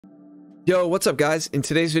Yo, what's up guys? In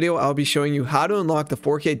today's video, I'll be showing you how to unlock the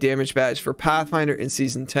 4K damage badge for Pathfinder in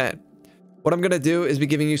Season 10. What I'm going to do is be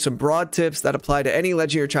giving you some broad tips that apply to any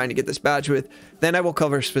legend you're trying to get this badge with. Then I will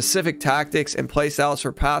cover specific tactics and playstyles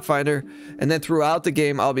for Pathfinder. And then throughout the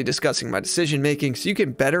game, I'll be discussing my decision making so you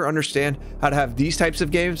can better understand how to have these types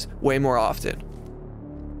of games way more often.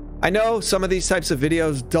 I know some of these types of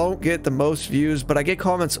videos don't get the most views, but I get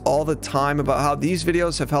comments all the time about how these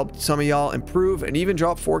videos have helped some of y'all improve and even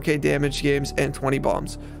drop 4K damage games and 20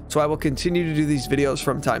 bombs. So I will continue to do these videos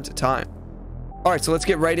from time to time. Alright, so let's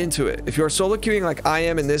get right into it. If you're solo queuing like I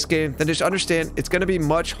am in this game, then just understand it's going to be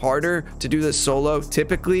much harder to do this solo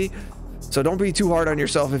typically. So don't be too hard on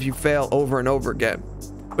yourself if you fail over and over again.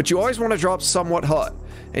 But you always want to drop somewhat hot.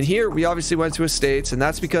 And here we obviously went to estates, and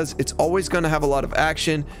that's because it's always going to have a lot of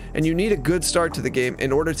action and you need a good start to the game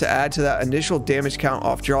in order to add to that initial damage count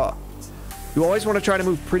off drop. You always want to try to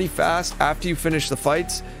move pretty fast after you finish the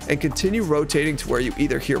fights and continue rotating to where you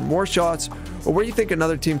either hear more shots or where you think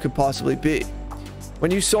another team could possibly be. When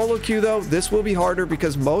you solo queue though, this will be harder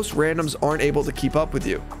because most randoms aren't able to keep up with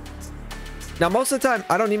you. Now, most of the time,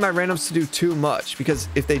 I don't need my randoms to do too much because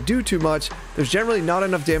if they do too much, there's generally not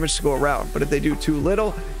enough damage to go around. But if they do too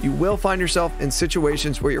little, you will find yourself in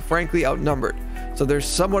situations where you're frankly outnumbered. So there's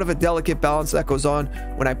somewhat of a delicate balance that goes on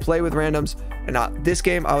when I play with randoms. And this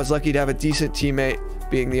game, I was lucky to have a decent teammate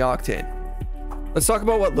being the Octane. Let's talk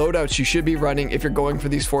about what loadouts you should be running if you're going for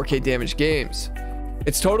these 4K damage games.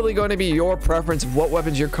 It's totally going to be your preference of what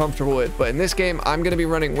weapons you're comfortable with. But in this game, I'm going to be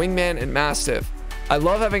running Wingman and Mastiff. I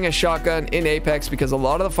love having a shotgun in Apex because a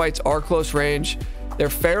lot of the fights are close range. They're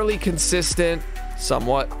fairly consistent,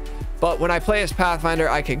 somewhat. But when I play as Pathfinder,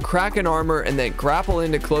 I can crack an armor and then grapple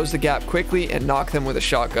in to close the gap quickly and knock them with a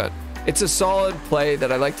shotgun. It's a solid play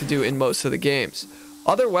that I like to do in most of the games.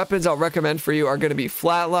 Other weapons I'll recommend for you are going to be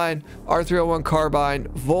Flatline, R301 Carbine,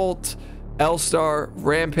 Volt, L-Star,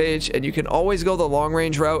 Rampage, and you can always go the long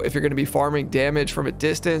range route if you're going to be farming damage from a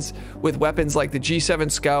distance with weapons like the G7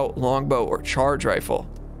 Scout, Longbow, or Charge Rifle.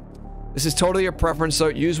 This is totally your preference, so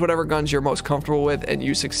use whatever guns you're most comfortable with and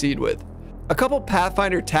you succeed with. A couple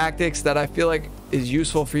Pathfinder tactics that I feel like is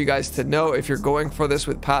useful for you guys to know if you're going for this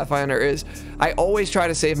with Pathfinder is I always try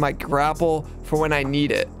to save my grapple for when I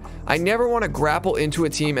need it. I never want to grapple into a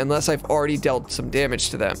team unless I've already dealt some damage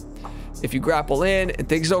to them. If you grapple in and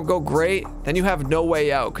things don't go great, then you have no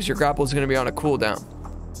way out because your grapple is going to be on a cooldown.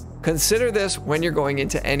 Consider this when you're going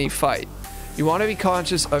into any fight. You want to be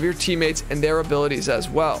conscious of your teammates and their abilities as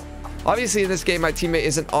well. Obviously in this game, my teammate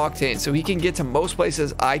is an Octane, so he can get to most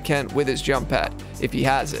places I can with his jump pad if he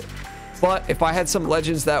has it. But if I had some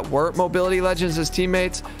legends that weren't mobility legends as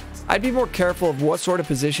teammates, I'd be more careful of what sort of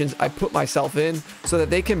positions I put myself in so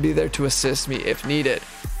that they can be there to assist me if needed.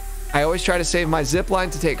 I always try to save my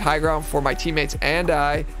zipline to take high ground for my teammates and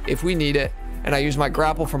I if we need it, and I use my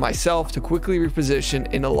grapple for myself to quickly reposition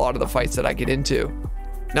in a lot of the fights that I get into.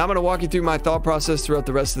 Now I'm going to walk you through my thought process throughout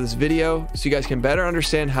the rest of this video so you guys can better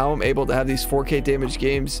understand how I'm able to have these 4K damage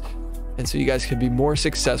games and so you guys can be more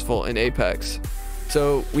successful in Apex.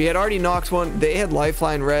 So we had already knocked one, they had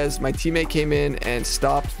lifeline res, my teammate came in and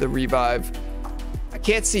stopped the revive. I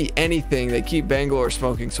can't see anything, they keep Bangalore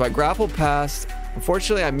smoking, so I grappled past.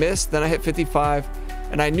 Unfortunately, I missed, then I hit 55,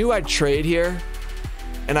 and I knew I'd trade here,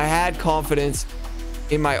 and I had confidence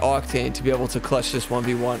in my Octane to be able to clutch this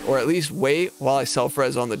 1v1, or at least wait while I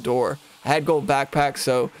self-res on the door. I had gold backpack,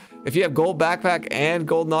 so if you have gold backpack and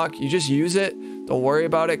gold knock, you just use it. Don't worry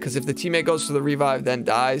about it, because if the teammate goes to the revive, then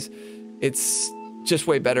dies, it's just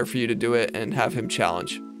way better for you to do it and have him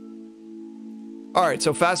challenge. Alright,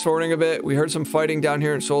 so fast forwarding a bit, we heard some fighting down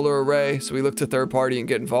here in Solar Array, so we looked to third party and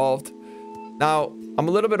get involved. Now, I'm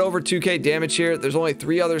a little bit over 2K damage here. There's only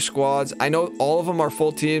 3 other squads. I know all of them are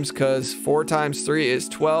full teams because 4 times 3 is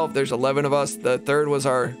 12. There's 11 of us. The third was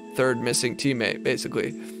our third missing teammate,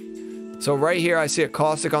 basically. So right here, I see a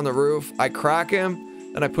caustic on the roof. I crack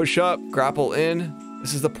him, then I push up, grapple in.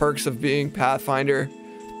 This is the perks of being Pathfinder.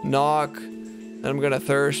 Knock, then I'm going to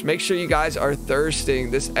thirst. Make sure you guys are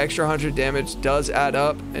thirsting. This extra 100 damage does add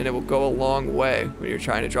up, and it will go a long way when you're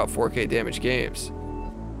trying to drop 4K damage games.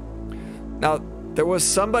 Now, there was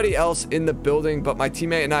somebody else in the building, but my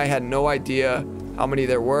teammate and I had no idea how many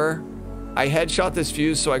there were. I headshot this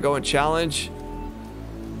fuse, so I go and challenge.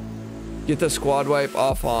 Get the squad wipe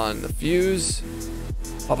off on the fuse.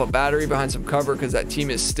 Off a battery behind some cover because that team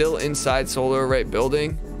is still inside Solar Array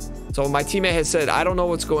building. So my teammate has said, I don't know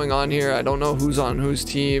what's going on here. I don't know who's on whose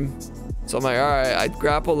team. So I'm like, all right, I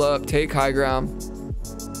grapple up, take high ground.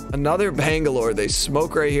 Another Bangalore. They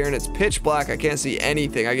smoke right here and it's pitch black. I can't see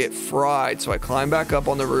anything. I get fried. So I climb back up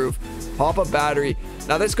on the roof, pop a battery.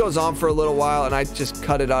 Now this goes on for a little while and I just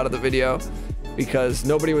cut it out of the video because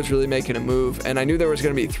nobody was really making a move, and I knew there was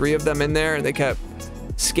going to be 3 of them in there, and they kept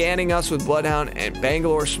scanning us with Bloodhound and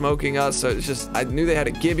Bangalore smoking us. So it's just, I knew they had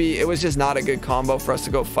a Gibby. It was just not a good combo for us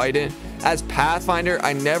to go fight in. As Pathfinder,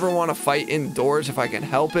 I never want to fight indoors if I can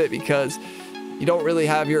help it, because you don't really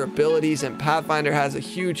have your abilities, and Pathfinder has a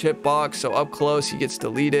huge hitbox, so up close he gets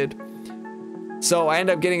deleted. So I end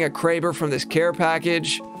up getting a Kraber from this care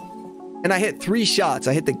package, and I hit 3 shots.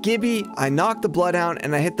 I hit the Gibby, I knocked the Bloodhound,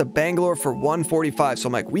 and I hit the Bangalore for 145. So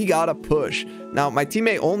I'm like, we gotta push. Now my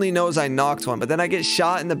teammate only knows I knocked one, but then I get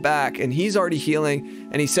shot in the back and he's already healing,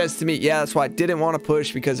 and he says to me, yeah, that's why I didn't want to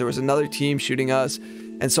push, because there was another team shooting us.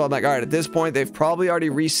 And so I'm like, all right, at this point they've probably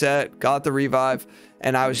already reset, got the revive,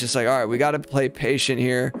 and I was just like, all right, we got to play patient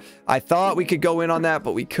here. I thought we could go in on that,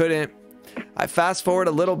 but we couldn't. I fast forward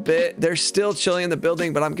a little bit, they're still chilling in the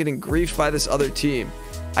building, but I'm getting griefed by this other team.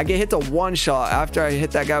 I get hit to 1 shot after I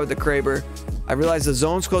hit that guy with the Kraber. I realize the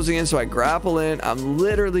zone's closing in, so I grapple in. I'm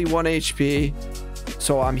literally 1 HP,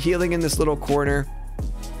 so I'm healing in this little corner.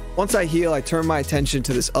 Once I heal, I turn my attention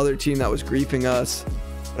to this other team that was griefing us.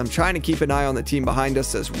 But I'm trying to keep an eye on the team behind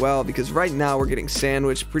us as well, because right now we're getting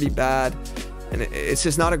sandwiched pretty bad, and it's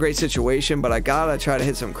just not a great situation. But I gotta try to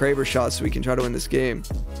hit some Kraber shots so we can try to win this game.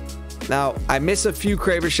 Now I miss a few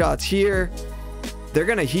Kraber shots here. They're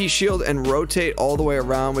gonna heat shield and rotate all the way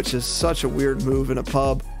around, which is such a weird move in a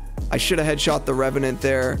pub. I should have headshot the Revenant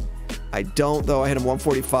there. I don't, though. I hit him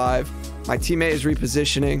 145. My teammate is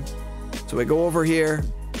repositioning, so we go over here.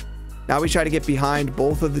 Now we try to get behind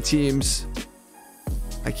both of the teams.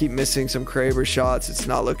 I keep missing some Kraber shots. It's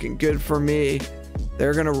not looking good for me.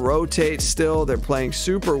 They're gonna rotate still. They're playing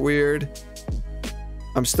super weird.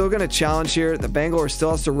 I'm still gonna challenge here. The Bangalore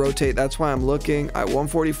still has to rotate. That's why I'm looking. I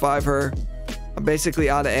 145 her. I'm basically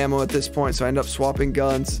out of ammo at this point, so I end up swapping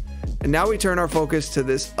guns. And now we turn our focus to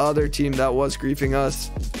this other team that was griefing us.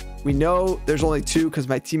 We know there's only 2 because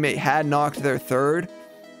my teammate had knocked their 3rd.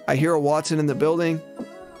 I hear a Watson in the building,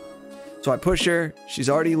 so I push her. She's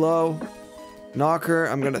already low. Knock her.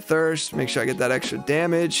 I'm gonna thirst, make sure I get that extra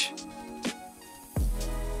damage.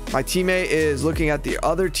 My teammate is looking at the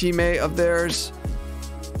other teammate of theirs.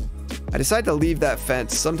 I decide to leave that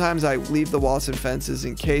fence. Sometimes I leave the Watson fences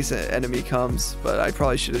in case an enemy comes, but I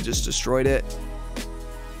probably should have just destroyed it.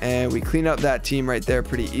 And we clean up that team right there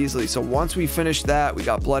pretty easily. So once we finish that, we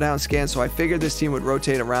got Bloodhound scan, so I figured this team would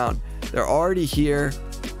rotate around. They're already here.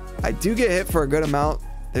 I do get hit for a good amount.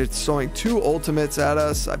 They're throwing 2 ultimates at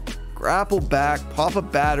us. I grapple back, pop a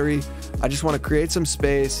battery. I just want to create some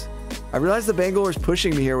space. I realize the Bangalore is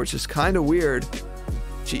pushing me here, which is kind of weird.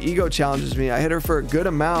 She ego challenges me. I hit her for a good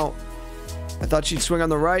amount. I thought she'd swing on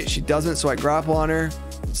the right. She doesn't, so I grapple on her,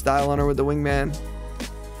 style on her with the wingman.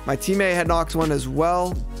 My teammate had knocked one as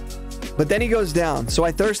well, but then he goes down. So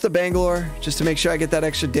I thirst the Bangalore just to make sure I get that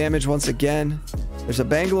extra damage once again. There's a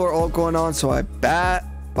Bangalore ult going on, so I bat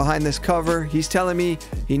behind this cover. He's telling me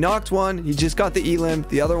he knocked one. He just got the elim.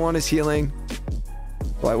 The other one is healing.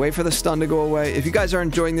 So I wait for the stun to go away. If you guys are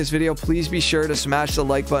enjoying this video, please be sure to smash the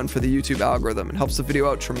like button for the YouTube algorithm. It helps the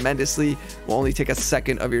video out tremendously. It will only take a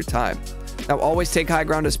second of your time. Now always take high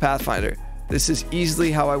ground as Pathfinder. This is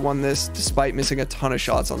easily how I won this, despite missing a ton of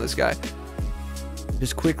shots on this guy.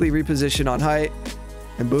 Just quickly reposition on height,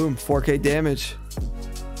 and boom, 4K damage.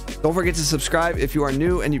 Don't forget to subscribe if you are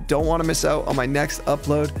new and you don't want to miss out on my next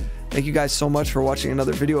upload. Thank you guys so much for watching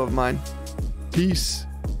another video of mine. Peace.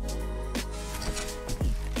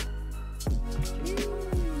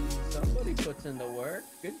 Somebody puts in the work.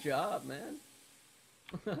 Good job, man.